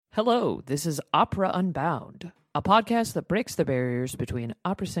Hello, this is Opera Unbound, a podcast that breaks the barriers between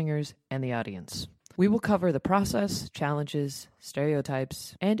opera singers and the audience. We will cover the process, challenges,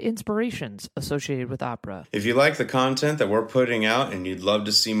 stereotypes, and inspirations associated with opera. If you like the content that we're putting out and you'd love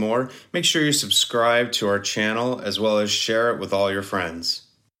to see more, make sure you subscribe to our channel as well as share it with all your friends.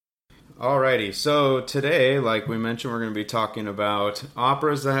 Alrighty, so today, like we mentioned, we're going to be talking about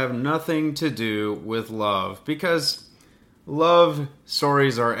operas that have nothing to do with love, because love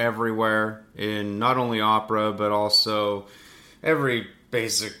stories are everywhere in not only opera, but also every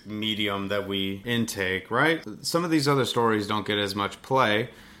basic medium that we intake, right? Some of these other stories don't get as much play,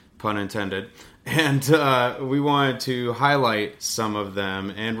 pun intended, and we wanted to highlight some of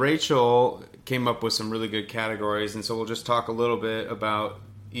them. And Rachel came up with some really good categories, and so we'll just talk a little bit about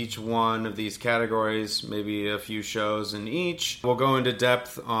each one of these categories, maybe a few shows in each. We'll go into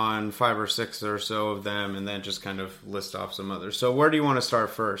depth on 5 or 6 or so of them, and then just kind of list off some others. So where do you want to start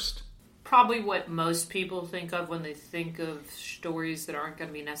first? Probably what most people think of when they think of stories that aren't going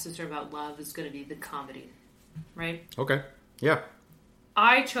to be necessary about love is going to be the comedy, right? Okay, yeah.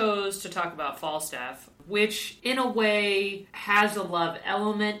 I chose to talk about Falstaff, which in a way has a love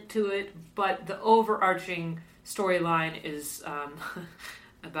element to it, but the overarching storyline is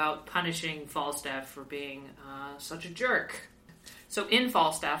about punishing Falstaff for being such a jerk. So in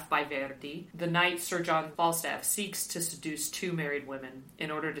Falstaff by Verdi, the knight Sir John Falstaff seeks to seduce 2 married women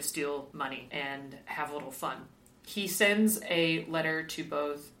in order to steal money and have a little fun. He sends a letter to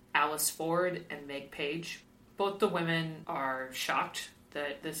both Alice Ford and Meg Page. Both the women are shocked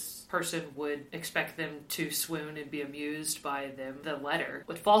that this person would expect them to swoon and be amused by the letter.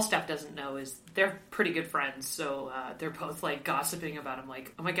 What Falstaff doesn't know is they're pretty good friends, so they're both like gossiping about him,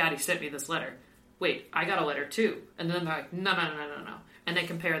 like, oh my god, he sent me this letter. Wait, I got a letter too. And then they're like, no. And they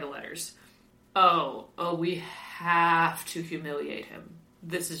compare the letters. Oh, we have to humiliate him.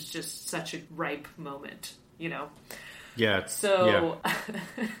 This is just such a ripe moment, you know? Yeah. So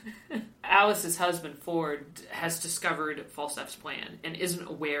Alice's husband, Ford, has discovered Falstaff's plan and isn't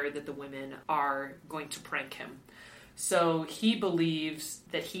aware that the women are going to prank him. So he believes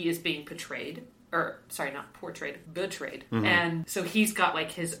that he is being betrayed. Mm-hmm. And so he's got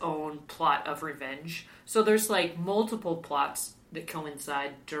like his own plot of revenge. So there's like multiple plots that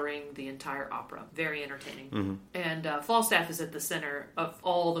coincide during the entire opera. Very entertaining. Mm-hmm. And Falstaff is at the center of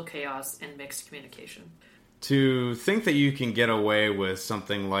all the chaos and mixed communication. To think that you can get away with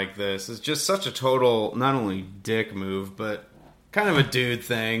something like this is just such a total, not only dick move, but kind of a dude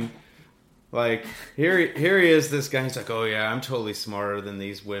thing. Like, here he is, this guy, he's like, oh yeah, I'm totally smarter than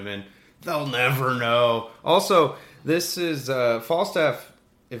these women. They'll never know. Also, this is, Falstaff,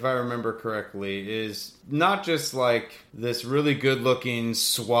 if I remember correctly, is not just like this really good-looking,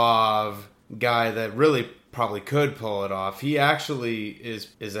 suave guy that really probably could pull it off. He actually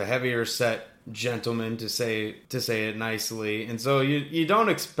is a heavier set gentleman, to say it nicely, and so you don't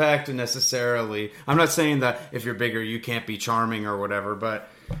expect necessarily, I'm not saying that if you're bigger you can't be charming or whatever, but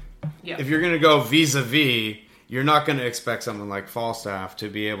if you're going to go vis-a-vis, you're not going to expect someone like Falstaff to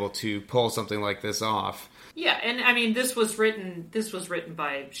be able to pull something like this off. Yeah, and I mean, this was written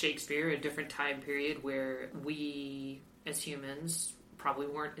by Shakespeare, a different time period where we as humans probably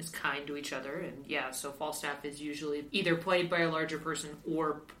weren't as kind to each other, and so Falstaff is usually either played by a larger person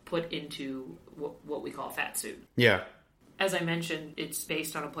or put into what we call a fat suit. Yeah. As I mentioned, it's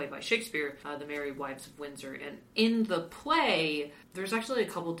based on a play by Shakespeare, The Merry Wives of Windsor, and in the play, there's actually a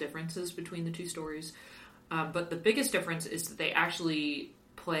couple differences between the two stories, but the biggest difference is that they actually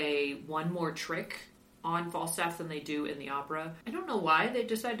play one more trick on Falstaff than they do in the opera. I don't know why they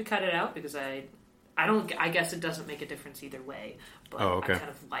decided to cut it out, because I guess it doesn't make a difference either way, but I kind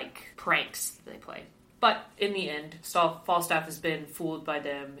of like pranks they play. But in the end, Falstaff has been fooled by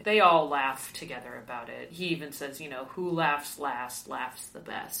them. They all laugh together about it. He even says, who laughs last laughs the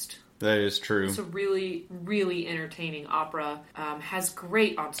best. That is true. It's a really, really entertaining opera. Has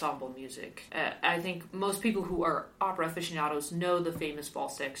great ensemble music. I think most people who are opera aficionados know the famous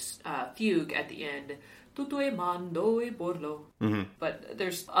Falstaff's fugue at the end. Tutto e mando e borlo. Mm-hmm. But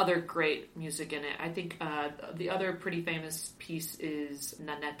there's other great music in it. I think the other pretty famous piece is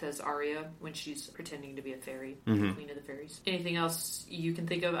Nannetta's aria, when she's pretending to be a fairy, the queen of the fairies. Anything else you can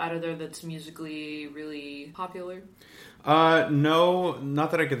think of out of there that's musically really popular? No,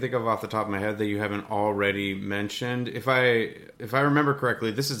 not that I can think of off the top of my head that you haven't already mentioned. If I remember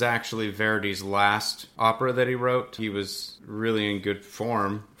correctly, this is actually Verdi's last opera that he wrote. He was really in good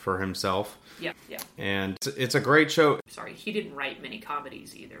form for himself. Yeah. And it's a great show. Sorry, he didn't write many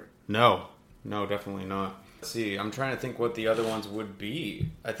comedies either. No, definitely not. Let's see, I'm trying to think what the other ones would be.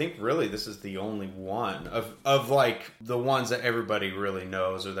 I think really this is the only one of like the ones that everybody really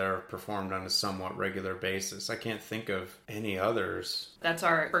knows or that are performed on a somewhat regular basis. I can't think of any others. That's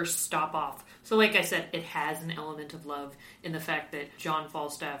our first stop off. So like I said, it has an element of love in the fact that John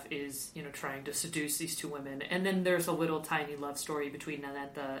Falstaff is, trying to seduce these two women. And then there's a little tiny love story between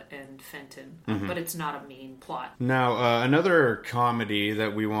Nannetta and Fenton. But it's not a main plot. Now, another comedy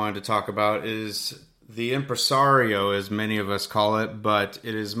that we wanted to talk about is The Impresario, as many of us call it, but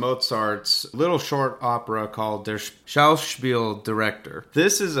it is Mozart's little short opera called Der Schauspieldirektor.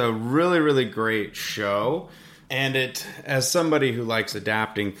 This is a really, really great show. And it, as somebody who likes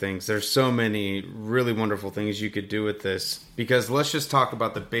adapting things, there's so many really wonderful things you could do with this. Because let's just talk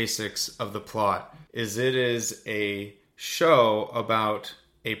about the basics of the plot. It is a show about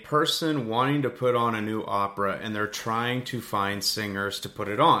a person wanting to put on a new opera, and they're trying to find singers to put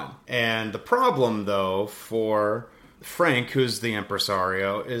it on. And the problem, though, for Frank, who's the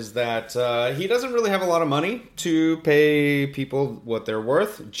impresario, is that he doesn't really have a lot of money to pay people what they're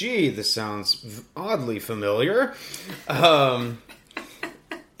worth. Gee, this sounds oddly familiar. And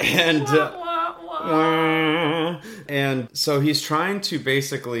so he's trying to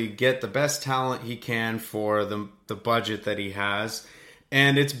basically get the best talent he can for the budget that he has.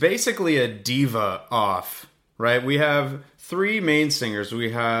 And it's basically a diva off, right? We have three main singers.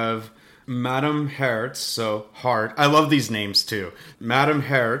 We have Madame Hertz, so Heart. I love these names too. Madame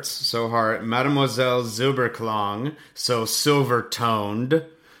Hertz, so Heart. Mademoiselle Silberklang, so silver-toned,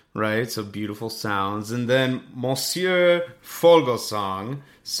 right? So beautiful sounds. And then Monsieur Vogelsang,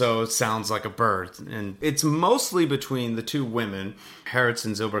 so it sounds like a bird. And it's mostly between the two women, Hertz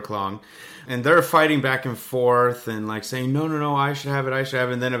and Silberklang. And they're fighting back and forth and like saying, no, I should have it.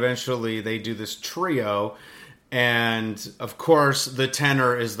 And then eventually they do this trio. And, of course, the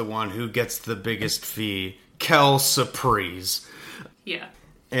tenor is the one who gets the biggest fee. Quelle surprise. Yeah.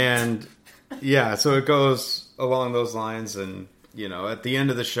 And, yeah, so it goes along those lines. And, at the end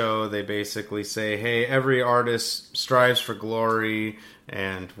of the show, they basically say, hey, every artist strives for glory,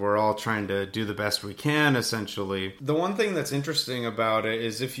 and we're all trying to do the best we can, essentially. The one thing that's interesting about it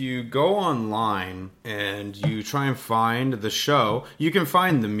is if you go online and you try and find the show, you can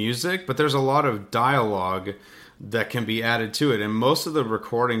find the music, but there's a lot of dialogue that can be added to it. And most of the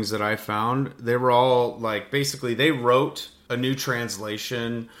recordings that I found, they were all like, basically they wrote a new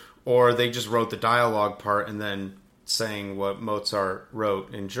translation, or they just wrote the dialogue part and then saying what Mozart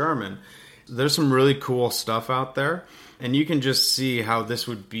wrote in German. There's some really cool stuff out there. And you can just see how this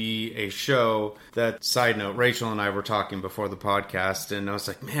would be a show that, side note, Rachel and I were talking before the podcast, and I was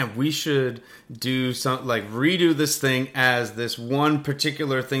like, man, we should do some, like, redo this thing as this one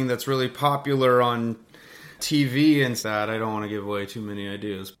particular thing that's really popular on TV and that. I don't want to give away too many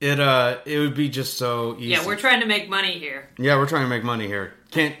ideas. It would be just so easy. Yeah, we're trying to make money here. Yeah, we're trying to make money here.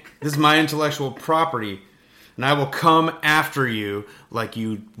 This is my intellectual property, and I will come after you like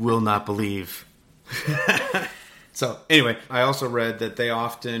you will not believe. So, anyway, I also read that they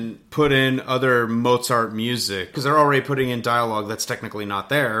often put in other Mozart music because they're already putting in dialogue that's technically not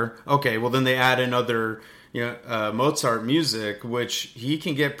there. Okay, well, then they add in other Mozart music, which he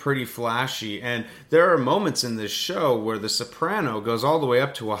can get pretty flashy. And there are moments in this show where the soprano goes all the way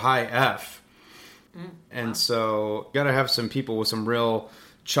up to a high F. And so you got to have some people with some real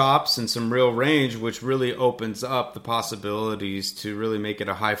chops and some real range, which really opens up the possibilities to really make it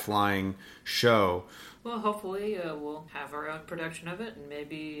a high-flying show. Well, hopefully we'll have our own production of it, and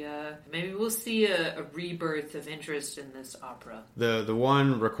maybe we'll see a rebirth of interest in this opera. The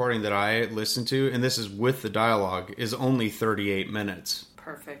one recording that I listened to, and this is with the dialogue, is only 38 minutes.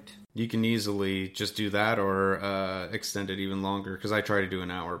 Perfect. You can easily just do that or extend it even longer, because I try to do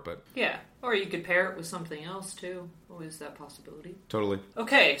an hour, but... Yeah, or you could pair it with something else, too. Always that possibility. Totally.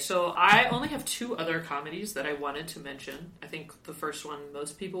 Okay, so I only have two other comedies that I wanted to mention. I think the first one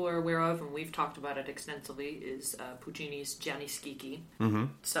most people are aware of, and we've talked about it extensively, is Puccini's Gianni Schicchi. Mm-hmm.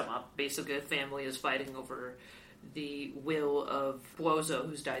 Sum up, basically a family is fighting over the will of Buoso,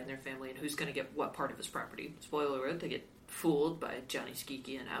 who's died in their family, and who's going to get what part of his property. Spoiler alert, they get fooled by Gianni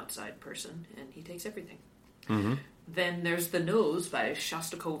Schicchi, an outside person, and he takes everything. Mm-hmm. Then there's The Nose by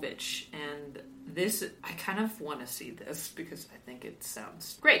Shostakovich, and this, I kind of want to see this because I think it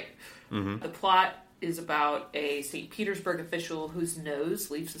sounds great. Mm-hmm. The plot is about a St. Petersburg official whose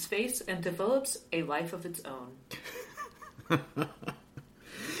nose leaves his face and develops a life of its own.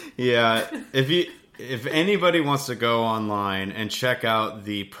 Yeah, if anybody wants to go online and check out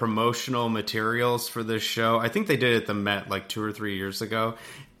the promotional materials for this show, I think they did it at the Met like 2 or 3 years ago.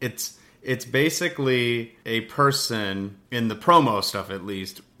 It's basically a person, in the promo stuff at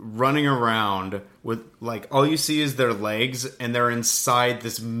least, running around with, like, all you see is their legs, and they're inside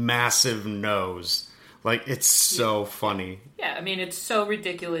this massive nose. Like, it's so funny. Yeah, I mean, it's so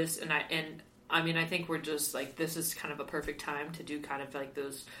ridiculous, and I think we're just, like, this is kind of a perfect time to do kind of, like,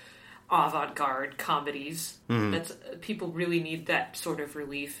 those avant-garde comedies. That's people really need that sort of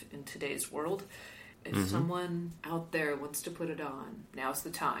relief in today's world. If someone out there wants to put it on, now's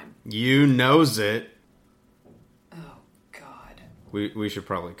the time. You knows it. Oh, God. We should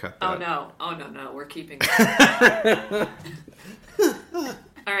probably cut that. Oh, no. We're keeping that.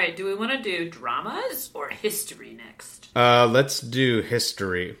 All right, do we want to do dramas or history next? Let's do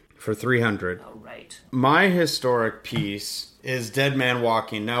history for 300. All right. My historic piece is Dead Man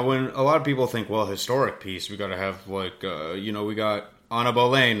Walking. Now, when a lot of people think, well, historic piece, we got to have, like, we got Anna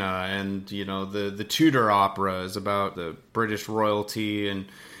Bolena, and, the Tudor opera is about the British royalty and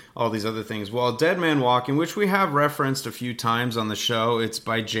all these other things. Well, Dead Man Walking, which we have referenced a few times on the show, it's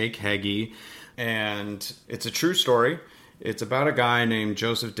by Jake Heggie, and it's a true story. It's about a guy named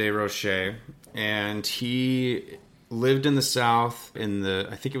Joseph Desrochers, and he lived in the South in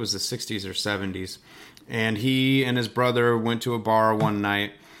I think it was the 60s or 70s, and he and his brother went to a bar one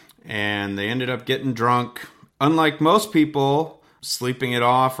night, and they ended up getting drunk. Unlike most people sleeping it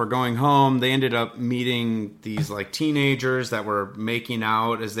off or going home, they ended up meeting these, like, teenagers that were making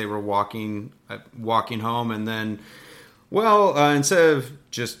out as they were walking home, and then, instead of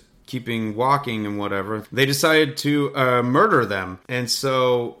just keeping walking and whatever, they decided to murder them. And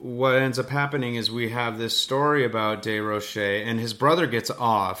so what ends up happening is we have this story about Desrochers, and his brother gets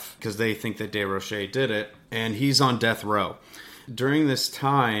off because they think that Desrochers did it, and he's on death row. During this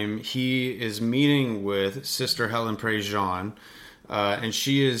time, he is meeting with Sister Helen Prejean, and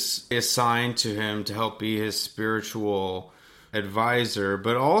she is assigned to him to help be his spiritual advisor,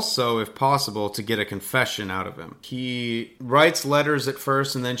 but also, if possible, to get a confession out of him. He writes letters at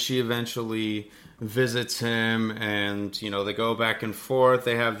first, and then she eventually visits him, and, they go back and forth.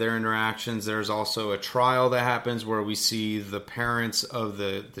 They have their interactions. There's also a trial that happens where we see the parents of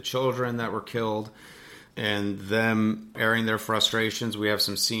the children that were killed and them airing their frustrations. We have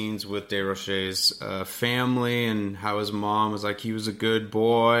some scenes with Desrochers' family and how his mom was like, he was a good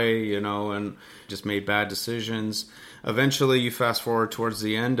boy, and just made bad decisions. Eventually, you fast forward towards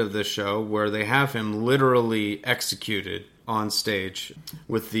the end of the show where they have him literally executed on stage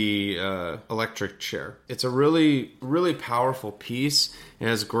with the electric chair. It's a really, really powerful piece. It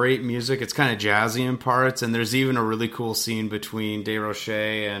has great music. It's kind of jazzy in parts, and there's even a really cool scene between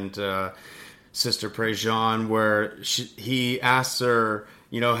Desrochers and Sister Prejean where he asks her,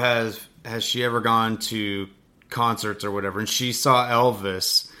 has she ever gone to concerts or whatever? And she saw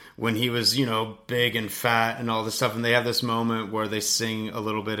Elvis when he was, big and fat and all this stuff. And they have this moment where they sing a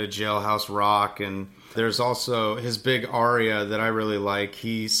little bit of Jailhouse Rock. And there's also his big aria that I really like.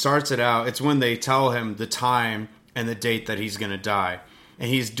 He starts it out. It's when they tell him the time and the date that he's going to die. And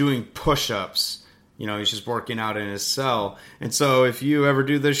he's doing push-ups. He's just working out in his cell. And so if you ever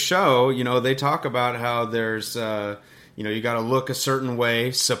do this show, they talk about how there's, you got to look a certain way,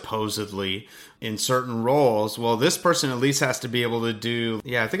 supposedly, in certain roles. Well, this person at least has to be able to do,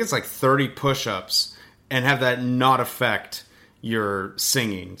 I think it's like 30 push-ups and have that not affect your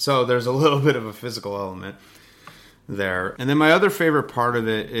singing. So there's a little bit of a physical element there. And then my other favorite part of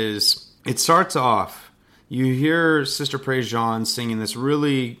it is it starts off, you hear Sister Prejean singing this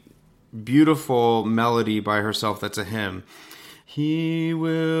really beautiful melody by herself that's a hymn. He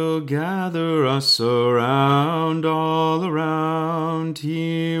will gather us around, all around.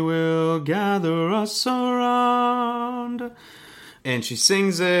 He will gather us around. And she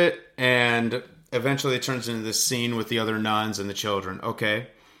sings it, and eventually it turns into this scene with the other nuns and the children. Okay.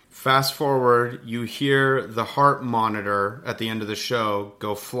 Fast forward, you hear the heart monitor at the end of the show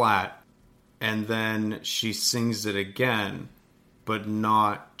go flat, and then she sings it again, but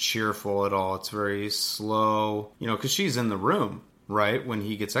not cheerful at all. It's very slow, because she's in the room, right, when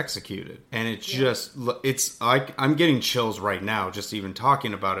he gets executed. And it's like, I'm getting chills right now just even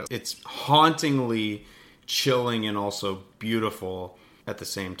talking about it. It's hauntingly chilling and also beautiful at the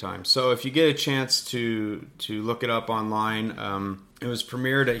same time. So if you get a chance to look it up online, it was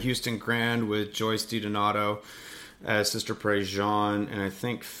premiered at Houston Grand with Joyce DiDonato as Sister Prejean, and I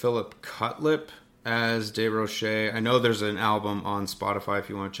think Philip Cutlip as Desrochers. I know there's an album on Spotify if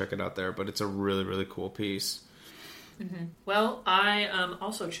you want to check it out there, but it's a really, really cool piece. Mm-hmm. Well, I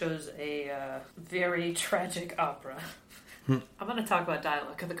also chose a very tragic opera. I'm going to talk about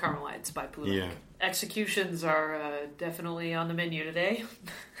Dialogue of the Carmelites by Poulenc. Yeah. Executions are definitely on the menu today.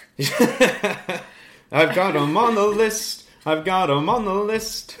 I've got them on the list. I've got them on the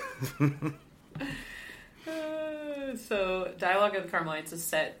list. So, Dialogue of the Carmelites is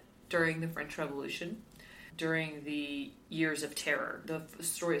set during the French Revolution, during the Years of Terror. The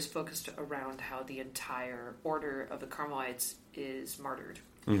story is focused around how the entire order of the Carmelites is martyred.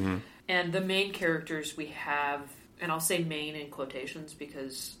 Mm-hmm. And the main characters we have, and I'll say main in quotations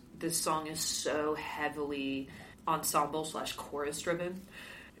because this song is so heavily ensemble/chorus driven,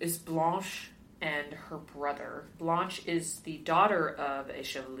 is Blanche and her brother. Blanche is the daughter of a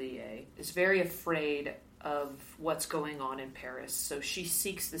chevalier, is very afraid of what's going on in Paris. So she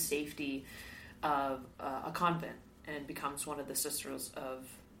seeks the safety of a convent and becomes one of the sisters of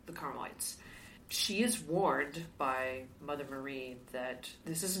the Carmelites. She is warned by Mother Marie that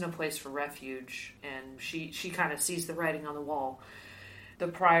this isn't a place for refuge, and she kind of sees the writing on the wall. The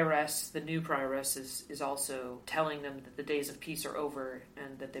prioress, the new prioress, is also telling them that the days of peace are over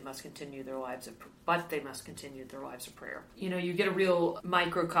and that they must continue their lives of prayer. You know, you get a real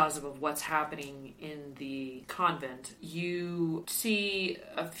microcosm of what's happening in the convent. You see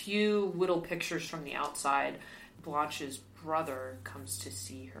a few little pictures from the outside. Blanche's brother comes to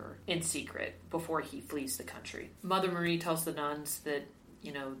see her in secret before he flees the country. Mother Marie tells the nuns that,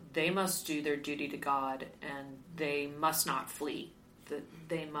 you know, they must do their duty to God and they must not flee. That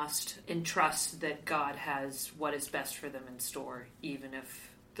they must entrust that God has what is best for them in store, even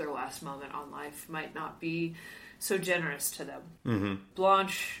if their last moment on life might not be so generous to them. Mm-hmm.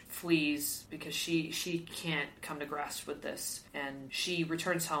 Blanche flees because she can't come to grasp with this, and she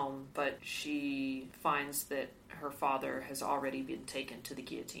returns home, but she finds that her father has already been taken to the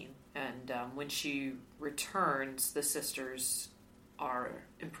guillotine. And when she returns, the sisters are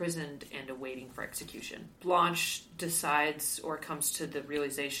imprisoned and awaiting for execution. Blanche decides or comes to the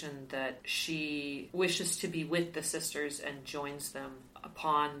realization that she wishes to be with the sisters and joins them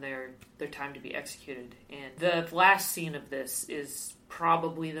upon their time to be executed. And the last scene of this is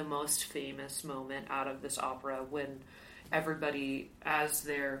probably the most famous moment out of this opera, when everybody, as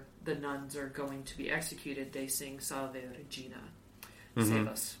the nuns are going to be executed, they sing Salve Regina. Mm-hmm. Save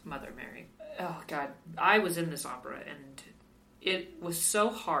us, Mother Mary. Oh God, I was in this opera and it was so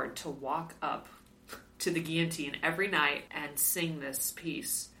hard to walk up to the guillotine every night and sing this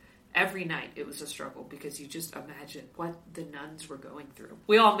piece. Every night it was a struggle because you just imagine what the nuns were going through.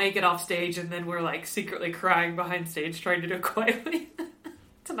 We all make it off stage and then we're like secretly crying behind stage trying to do it quietly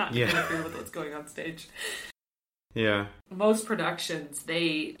to not interfere with what's going on stage. Yeah. Most productions,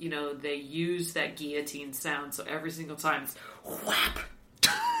 they use that guillotine sound, so every single time it's whap,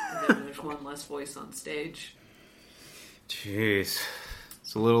 and then there's one less voice on stage. Jeez,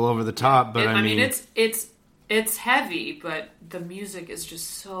 it's a little over the top, but I mean it's heavy, but the music is just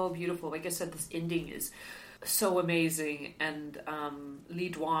so beautiful. Like I said, this ending is so amazing, and Lee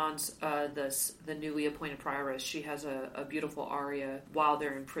Douanes, the newly appointed prioress, she has a beautiful aria while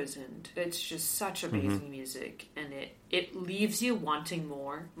they're imprisoned. It's just such amazing music, and it leaves you wanting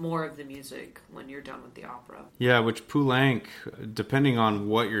more of the music when you're done with the opera. Yeah, which Poulenc, depending on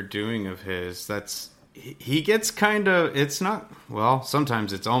what you're doing of his, he gets kind of, it's not, well,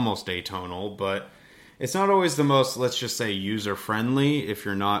 sometimes it's almost atonal, but it's not always the most, let's just say, user-friendly if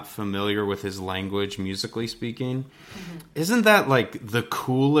you're not familiar with his language, musically speaking. Mm-hmm. Isn't that, like,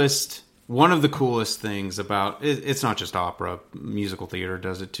 one of the coolest things about, it's not just opera, musical theater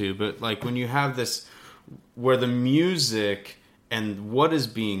does it too, but, like, when you have this, where the music and what is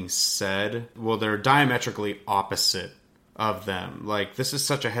being said, well, they're diametrically opposite of them. Like, this is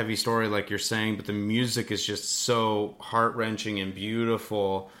such a heavy story, like you're saying, but the music is just so heart-wrenching and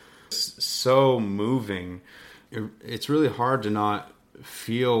beautiful, so moving. It's really hard to not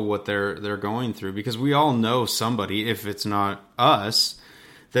feel what they're going through, because we all know somebody, if it's not us,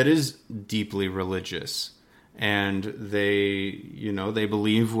 that is deeply religious, and they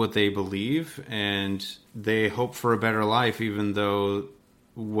believe what they believe, and they hope for a better life, even though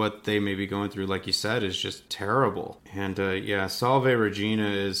what they may be going through, like you said, is just terrible. And Salve Regina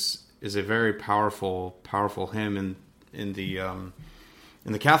is a very powerful hymn in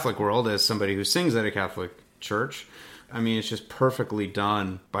the Catholic world, as somebody who sings at a Catholic church. I mean, it's just perfectly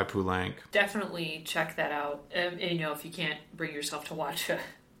done by Poulenc. Definitely check that out. If you can't bring yourself to watch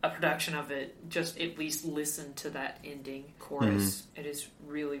a production of it, just at least listen to that ending chorus. Mm-hmm. It is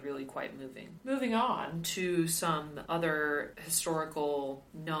really, really quite moving. Moving on to some other historical,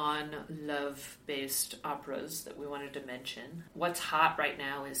 non-love based operas that we wanted to mention. What's hot right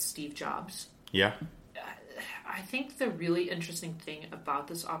now is Steve Jobs. Yeah. I think the really interesting thing about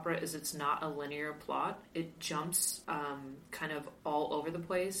this opera is it's not a linear plot. It jumps kind of all over the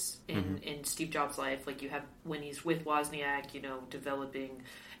place in Steve Jobs' life. Like, you have when he's with Wozniak, developing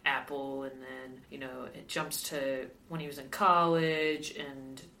Apple, and then, it jumps to when he was in college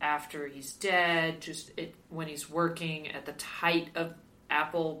and after he's dead, when he's working at the height of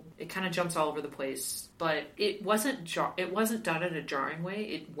Apple. It kind of jumps all over the place, but it wasn't done in a jarring way.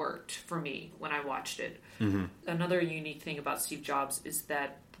 It worked for me when I watched it. Mm-hmm. Another unique thing about Steve Jobs is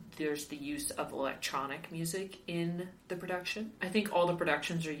that there's the use of electronic music in the production. I think all the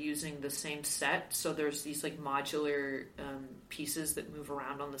productions are using the same set, so there's these like modular pieces that move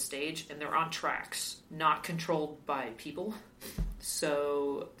around on the stage, and they're on tracks, not controlled by people.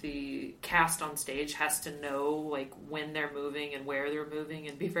 So the cast on stage has to know like when they're moving and where they're moving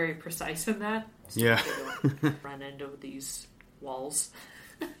and be very precise in that. So yeah. They don't run into these walls.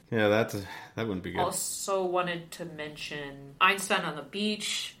 Yeah, that wouldn't be good. Also wanted to mention Einstein on the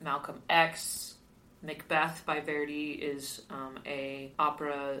Beach, Malcolm X, Macbeth by Verdi is a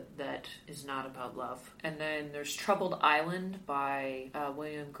opera that is not about love. And then there's Troubled Island by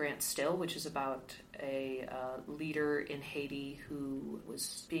William Grant Still, which is about a leader in Haiti who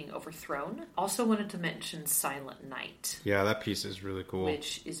was being overthrown. Also wanted to mention Silent Night. Yeah, that piece is really cool.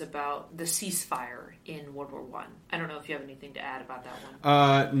 Which is about the ceasefire in World War I. I don't know if you have anything to add about that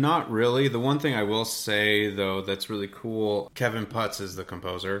one. Not really. The one thing I will say, though, that's really cool, Kevin Putz is the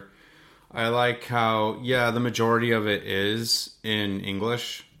composer. I like how, the majority of it is in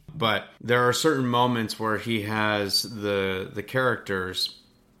English, but there are certain moments where he has the characters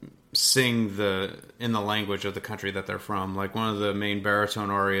sing in the language of the country that they're from. Like one of the main baritone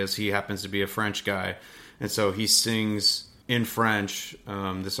arias, he happens to be a French guy, and so he sings in French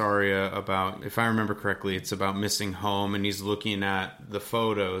this aria about, if I remember correctly, it's about missing home, and he's looking at the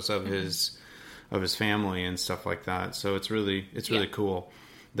photos of his family and stuff like that. So it's really cool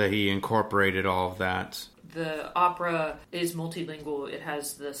that he incorporated all of that. The opera is multilingual. It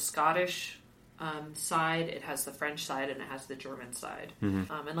has the Scottish side, it has the French side, and it has the German side.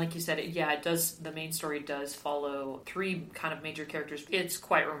 Mm-hmm. And like you said, it does. The main story does follow three kind of major characters. It's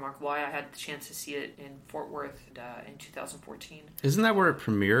quite remarkable. I had the chance to see it in Fort Worth in 2014. Isn't that where it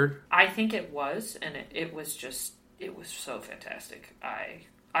premiered? I think it was, and it was so fantastic.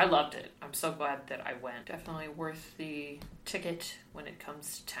 I loved it. I'm so glad that I went. Definitely worth the ticket when it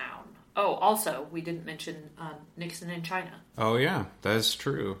comes to town. Oh, also, we didn't mention Nixon in China. Oh, yeah, that is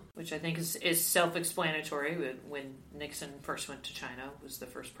true. Which I think is self-explanatory. When Nixon first went to China, was the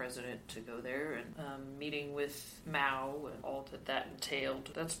first president to go there, and meeting with Mao and all that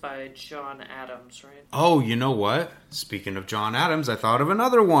entailed. That's by John Adams, right? Oh, you know what? Speaking of John Adams, I thought of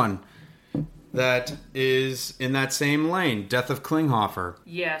another one that is in that same lane, Death of Klinghoffer.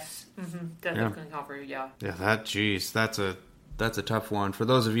 Yes. Mm-hmm. Death of Klinghoffer, yeah. Yeah, that's a tough one. For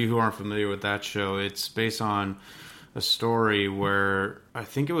those of you who aren't familiar with that show, it's based on a story where I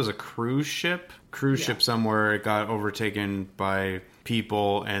think it was a cruise ship somewhere. It got overtaken by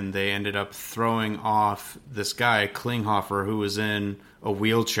people, and they ended up throwing off this guy, Klinghoffer, who was in a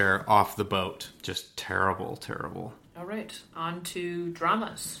wheelchair off the boat. Just terrible, terrible. All right, on to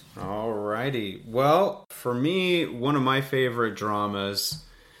dramas. Alrighty. Well, for me, one of my favorite dramas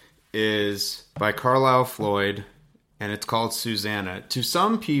is by Carlisle Floyd, and it's called Susanna. To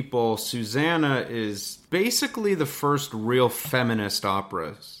some people, Susanna is basically the first real feminist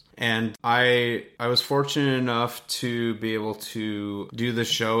opera. And I was fortunate enough to be able to do the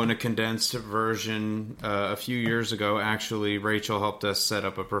show in a condensed version a few years ago. Actually, Rachel helped us set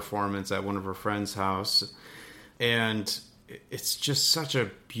up a performance at one of her friends' house. And it's just such a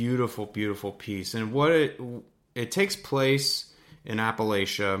beautiful, beautiful piece. And what it takes place in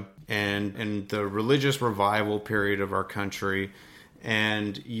Appalachia and in the religious revival period of our country.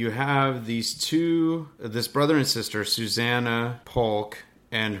 And you have this brother and sister, Susanna Polk,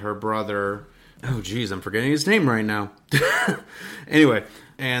 and her brother, oh geez, I'm forgetting his name right now. Anyway,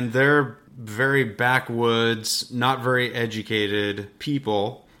 and they're very backwoods, not very educated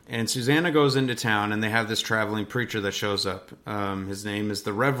people. And Susanna goes into town, and they have this traveling preacher that shows up. His name is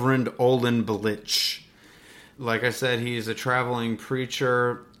the Reverend Olin Belich. Like I said, he's a traveling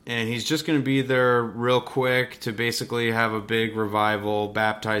preacher, and he's just going to be there real quick to basically have a big revival,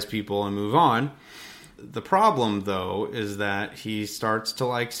 baptize people, and move on. The problem, though, is that he starts to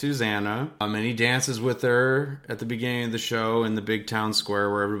like Susanna, and he dances with her at the beginning of the show in the big town square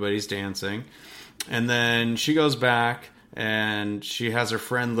where everybody's dancing. And then she goes back, and she has her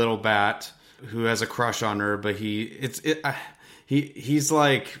friend Little Bat, who has a crush on her, but he's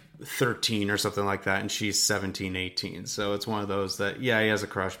like 13 or something like that, and she's 17, 18. So it's one of those that, he has a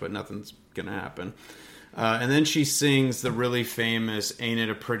crush, but nothing's going to happen. And then she sings the really famous Ain't It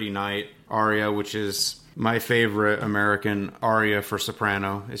a Pretty Night aria, which is my favorite American aria for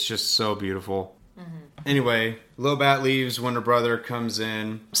soprano. It's just so beautiful. Mm-hmm. Anyway, Lil Bat leaves when her brother comes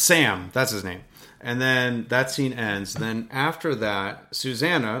in. Sam, that's his name. And then that scene ends. Then after that,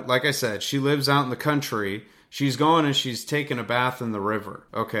 Susanna, like I said, she lives out in the country. She's going and she's taking a bath in the river.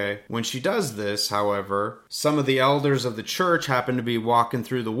 Okay. When she does this, however, some of the elders of the church happen to be walking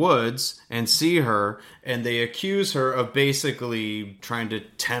through the woods and see her, and they accuse her of basically trying to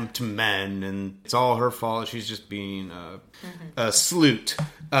tempt men, and it's all her fault. She's just being a sleut,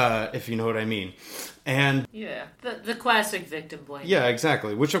 if you know what I mean. And yeah, the classic victim blame. Yeah,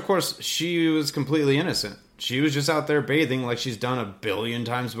 exactly. Which, of course, she was completely innocent. She was just out there bathing like she's done a billion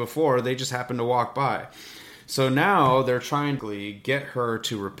times before. They just happened to walk by. So now they're trying to get her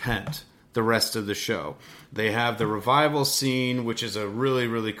to repent the rest of the show. They have the revival scene, which is a really,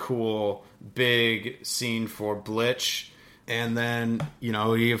 really cool, big scene for Blitch. And then,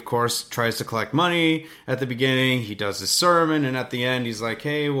 he, of course, tries to collect money at the beginning. He does his sermon. And at the end, he's like,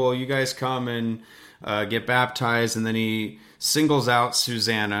 hey, well, you guys come and get baptized. And then he singles out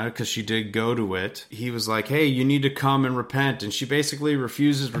Susanna because she did go to it. He was like, hey, you need to come and repent. And she basically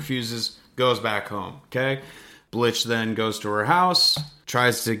refuses, goes back home. Okay. Blitch then goes to her house,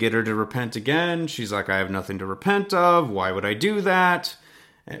 tries to get her to repent again. She's like, I have nothing to repent of. Why would I do that?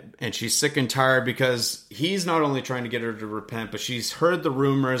 And she's sick and tired because he's not only trying to get her to repent, but she's heard the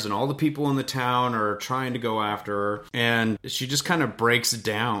rumors and all the people in the town are trying to go after her. And she just kind of breaks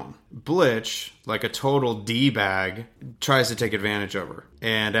down. Blitch, like a total D-bag, tries to take advantage of her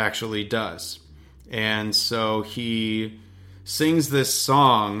and actually does. And so he sings this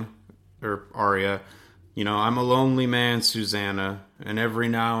song, or aria, I'm a lonely man, Susanna, and every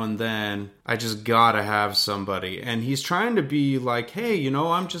now and then I just gotta have somebody. And he's trying to be like, hey,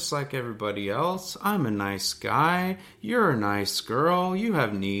 I'm just like everybody else. I'm a nice guy. You're a nice girl. You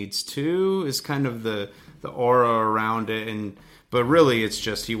have needs too, is kind of the aura around it. But really it's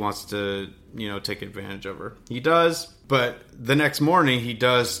just he wants to, take advantage of her. He does, but the next morning he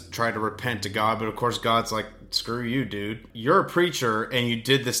does try to repent to God. But of course God's like, screw you, dude. You're a preacher and you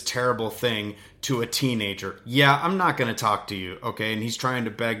did this terrible thing to a teenager. Yeah, I'm not going to talk to you, okay? And he's trying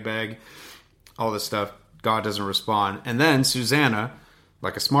to beg, all this stuff. God doesn't respond. And then Susanna,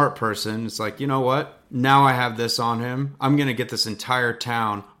 like a smart person, is like, you know what? Now I have this on him. I'm going to get this entire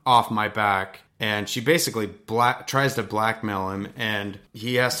town off my back. And she basically tries to blackmail him, and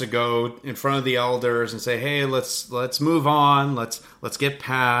he has to go in front of the elders and say, hey, let's move on. Let's get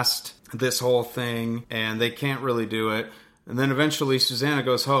past this whole thing. And they can't really do it. And then eventually Susanna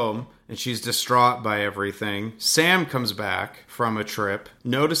goes home and she's distraught by everything. Sam comes back from a trip,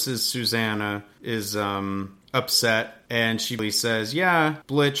 notices Susanna is upset, and she says, yeah,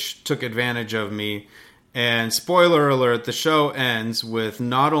 Blitch took advantage of me. And spoiler alert, the show ends with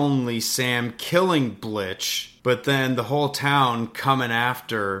not only Sam killing Blitch, but then the whole town coming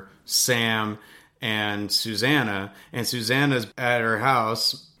after Sam and Susanna. And Susanna's at her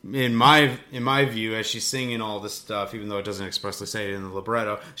house, in my view, as she's singing all this stuff, even though it doesn't expressly say it in the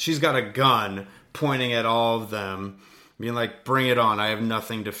libretto, she's got a gun pointing at all of them, being like, bring it on, I have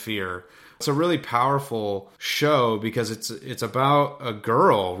nothing to fear. It's a really powerful show because it's about a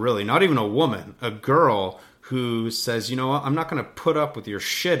girl, really, not even a woman, a girl who says, you know what, I'm not going to put up with your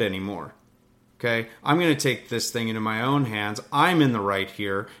shit anymore. Okay? I'm going to take this thing into my own hands. I'm in the right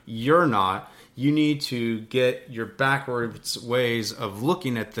here. You're not. You need to get your backwards ways of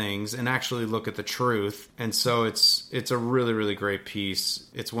looking at things and actually look at the truth. And so it's a really, really great piece.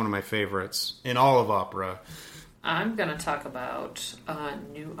 It's one of my favorites in all of opera. I'm going to talk about a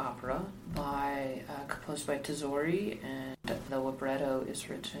new opera composed by Tesori, and the libretto is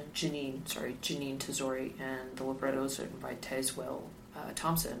written, Janine Tesori, and the libretto is written by Tazewell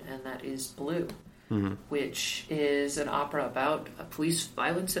Thompson, and that is Blue. Mm-hmm. Which is an opera about police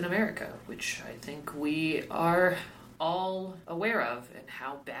violence in America, which I think we are all aware of and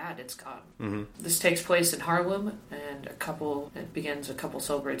how bad it's gotten. Mm-hmm. This takes place in Harlem, and a couple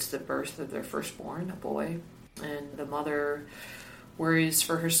celebrates the birth of their firstborn, a boy, and the mother worries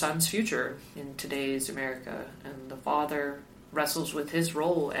for her son's future in today's America, and the father wrestles with his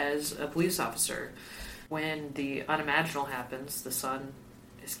role as a police officer. When the unimaginable happens, the son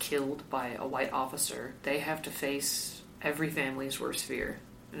is killed by a white officer, they have to face every family's worst fear,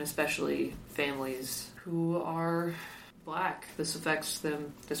 and especially families who are black. This affects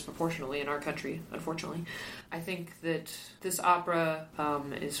them disproportionately in our country, unfortunately. I think that this opera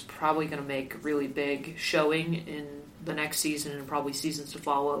is probably going to make a really big showing in the next season and probably seasons to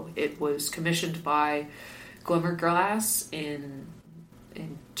follow. It was commissioned by Glimmerglass in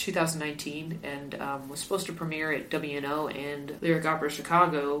 2019 and was supposed to premiere at WNO and Lyric Opera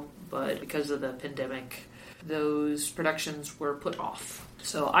Chicago, but because of the pandemic, those productions were put off.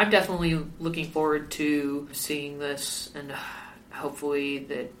 So I'm definitely looking forward to seeing this, and hopefully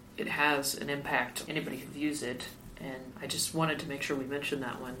that it has an impact on anybody who views it. And I just wanted to make sure we mentioned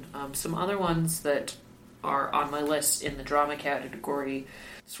that one. Some other ones that are on my list in the drama category: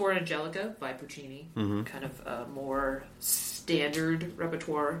 Suor Angelica by Puccini, kind of a more standard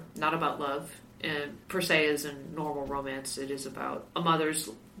repertoire, not about love, and per se as in normal romance. It is about a mother's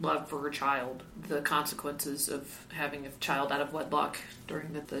love for her child, the consequences of having a child out of wedlock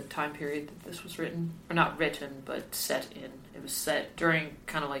during the time period that this was written. Or not written, but set in. It was set during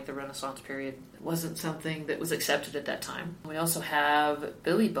kind of like the Renaissance period. It wasn't something that was accepted at that time. We also have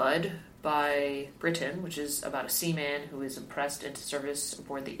Billy Budd by Britain, which is about a seaman who is impressed into service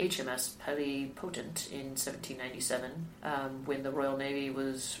aboard the HMS Potent in 1797, when the Royal Navy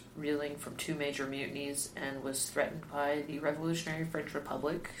was reeling from 2 major mutinies and was threatened by the Revolutionary French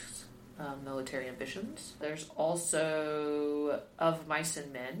Republic's military ambitions. There's also Of Mice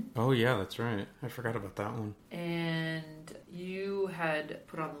and Men. Oh yeah, that's right. I forgot about that one. And you had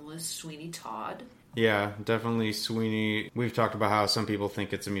put on the list Sweeney Todd. Yeah, definitely Sweeney. We've talked about how some people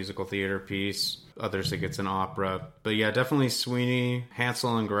think it's a musical theater piece, others think it's an opera. But yeah, definitely Sweeney.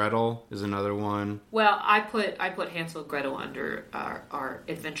 Hansel and Gretel is another one. Well, I put Hansel and Gretel under our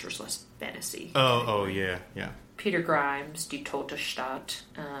adventure/fantasy. Oh yeah. Peter Grimes, Die Tote Stadt,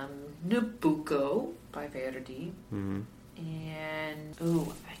 Nabucco by Verdi, and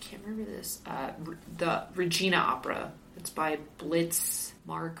I can't remember this. The Regina opera. It's by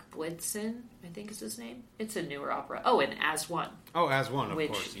Mark Blitzen, I think is his name. It's a newer opera. Oh, and As One. Oh, As One, of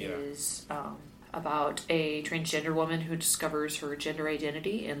which course, yeah. Is about a transgender woman who discovers her gender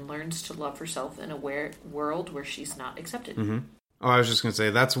identity and learns to love herself in a world where she's not accepted. Mm-hmm. Oh, I was just going to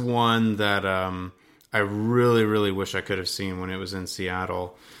say, that's one that I really, really wish I could have seen when it was in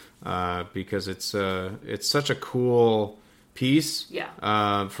Seattle, because it's such a cool piece,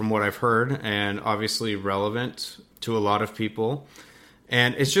 from what I've heard, and obviously relevant to a lot of people.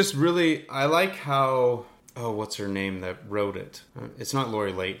 And it's just really, I like how, what's her name that wrote it? It's not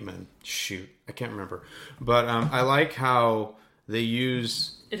Lori Laitman. Shoot, I can't remember. But I like how they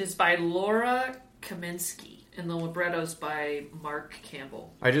use... It is by Laura Kaminsky, and the libretto's by Mark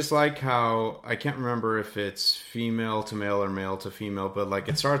Campbell. I just like how, I can't remember if it's female to male or male to female, but like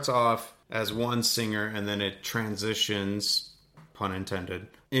it starts off as one singer and then it transitions, pun intended,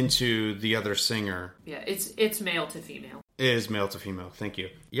 into the other singer. Yeah, it's male to female. It is male to female. Thank you.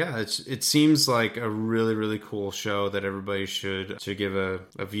 Yeah, it seems like a really, really cool show that everybody should give a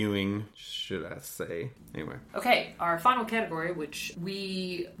viewing, should I say. Anyway. Okay, our final category, which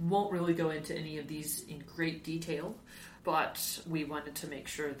we won't really go into any of these in great detail, but we wanted to make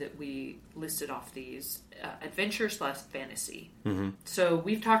sure that we listed off these adventure/fantasy. Mm-hmm. So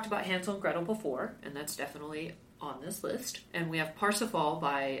we've talked about Hansel and Gretel before, and that's definitely on this list. And we have Parsifal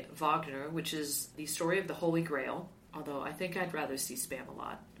by Wagner, which is the story of the Holy Grail. Although I think I'd rather see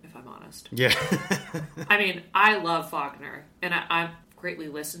Spamalot, if I'm honest. Yeah. I mean, I love Wagner, and I greatly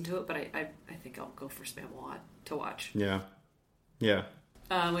listen to it, but I think I'll go for Spamalot to watch. Yeah.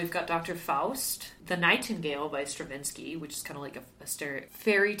 We've got Dr. Faust, The Nightingale by Stravinsky, which is kind of like a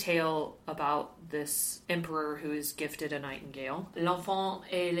fairy tale about this emperor who is gifted a nightingale. L'Enfant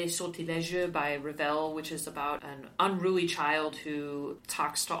et les Sortilèges by Ravel, which is about an unruly child who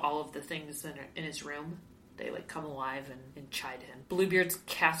talks to all of the things in his room. They come alive and chide him. Bluebeard's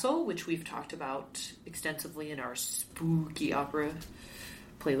Castle, which we've talked about extensively in our spooky opera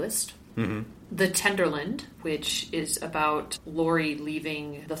playlist. Mm-hmm. The Tenderland, which is about Laurie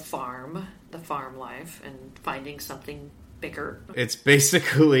leaving the farm life, and finding something bigger. It's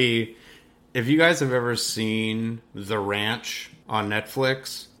basically, if you guys have ever seen The Ranch on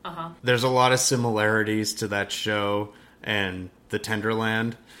Netflix, there's a lot of similarities to that show and The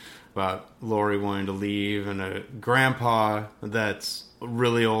Tenderland. About Laurie wanting to leave and a grandpa that's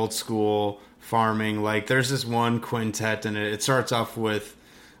really old school farming. Like, there's this one quintet, and it starts off with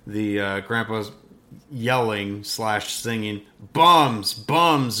the grandpa's yelling/singing,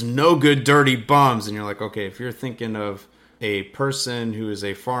 bums, no good dirty bums. And you're like, okay, if you're thinking of a person who is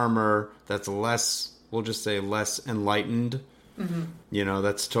a farmer that's less, we'll just say less enlightened,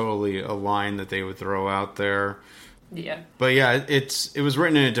 that's totally a line that they would throw out there. Yeah. But yeah, it was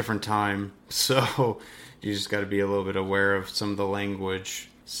written in a different time, so you just got to be a little bit aware of some of the language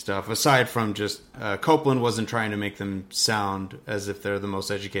stuff. Aside from just, Copland wasn't trying to make them sound as if they're the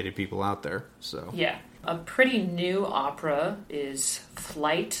most educated people out there, so. Yeah. A pretty new opera is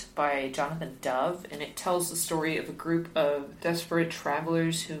Flight by Jonathan Dove, and it tells the story of a group of desperate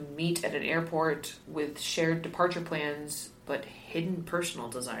travelers who meet at an airport with shared departure plans but hidden personal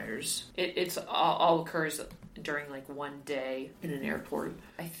desires. It's all occurs during like one day in an airport.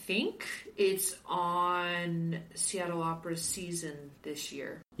 I think it's on Seattle Opera's season this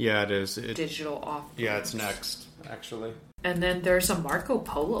year. Yeah, it is. Digital off. Yeah, it's next, actually. And then there's a Marco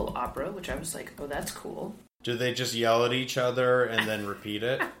Polo opera, which I was like, oh, that's cool. Do they just yell at each other and then repeat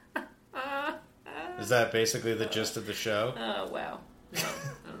it? Is that basically the gist of the show? Oh, wow. No,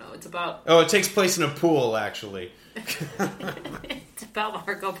 I don't know. It's about... Oh, it takes place in a pool, actually. It's about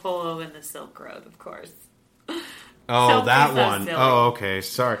Marco Polo and the Silk Road, of course. Oh, that so one. silly. Oh, okay.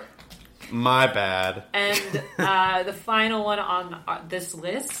 Sorry. My bad. And the final one on this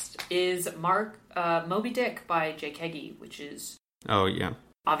list is Moby Dick by Jake Heggie, which is... Oh, yeah.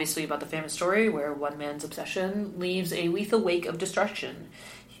 Obviously about the famous story where one man's obsession leaves a lethal wake of destruction.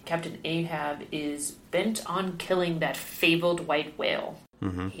 Captain Ahab is bent on killing that fabled white whale.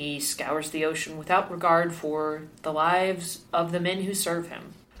 Mm-hmm. He scours the ocean without regard for the lives of the men who serve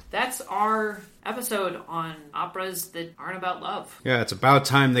him. That's our episode on operas that aren't about love. Yeah, it's about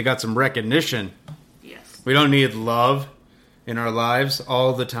time they got some recognition. Yes. We don't need love in our lives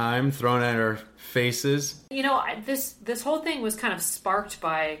all the time thrown at our faces. You know, this whole thing was kind of sparked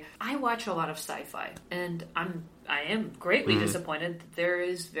by... I watch a lot of sci-fi, and I am greatly disappointed that there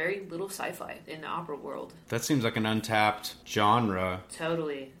is very little sci-fi in the opera world. That seems like an untapped genre.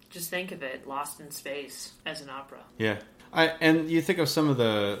 Totally. Just think of it, Lost in Space as an opera. Yeah. And you think of some of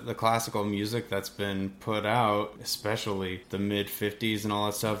the classical music that's been put out, especially the mid-50s and all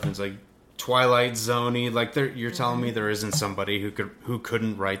that stuff, and it's like Twilight Zone-y. Like, you're telling me there isn't somebody who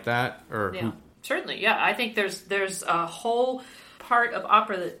couldn't write that? Or yeah. Certainly, yeah. I think there's a whole part of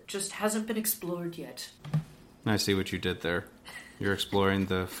opera that just hasn't been explored yet. I see what you did there. You're exploring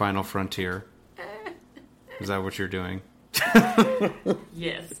the final frontier. Is that what you're doing?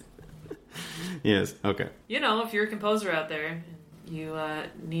 Yes. Yes, okay. You know, if you're a composer out there and you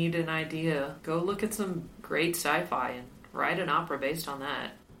need an idea, go look at some great sci-fi and write an opera based on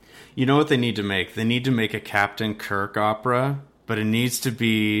that. You know what they need to make? They need to make a Captain Kirk opera, but it needs to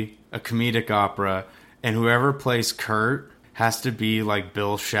be a comedic opera, and whoever plays Kurt has to be like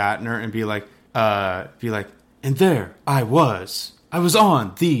Bill Shatner and be like, and there I was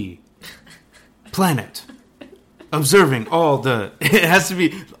on the planet, observing all the... It has to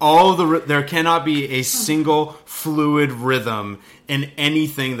be all the... There cannot be a single fluid rhythm in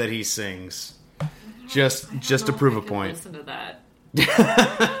anything that he sings. Just to prove a point. Listen to that.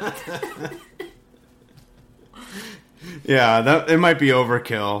 Yeah, it might be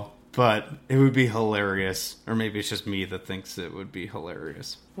overkill, but it would be hilarious. Or maybe it's just me that thinks it would be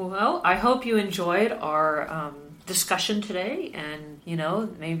hilarious. Well, I hope you enjoyed our discussion today, and, you know,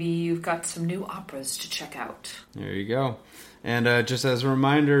 maybe you've got some new operas to check out. There you go. And just as a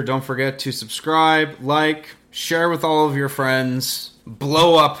reminder, don't forget to subscribe, like, share with all of your friends,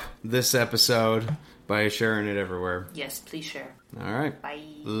 blow up this episode by sharing it everywhere. Yes, please share. All right. Bye.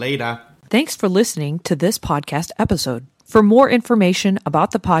 Later. Thanks for listening to this podcast episode. For more information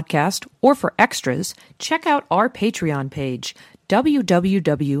about the podcast or for extras, check out our Patreon page,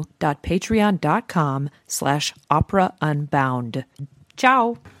 www.patreon.com/operaunbound.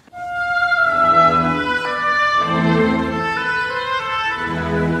 Ciao!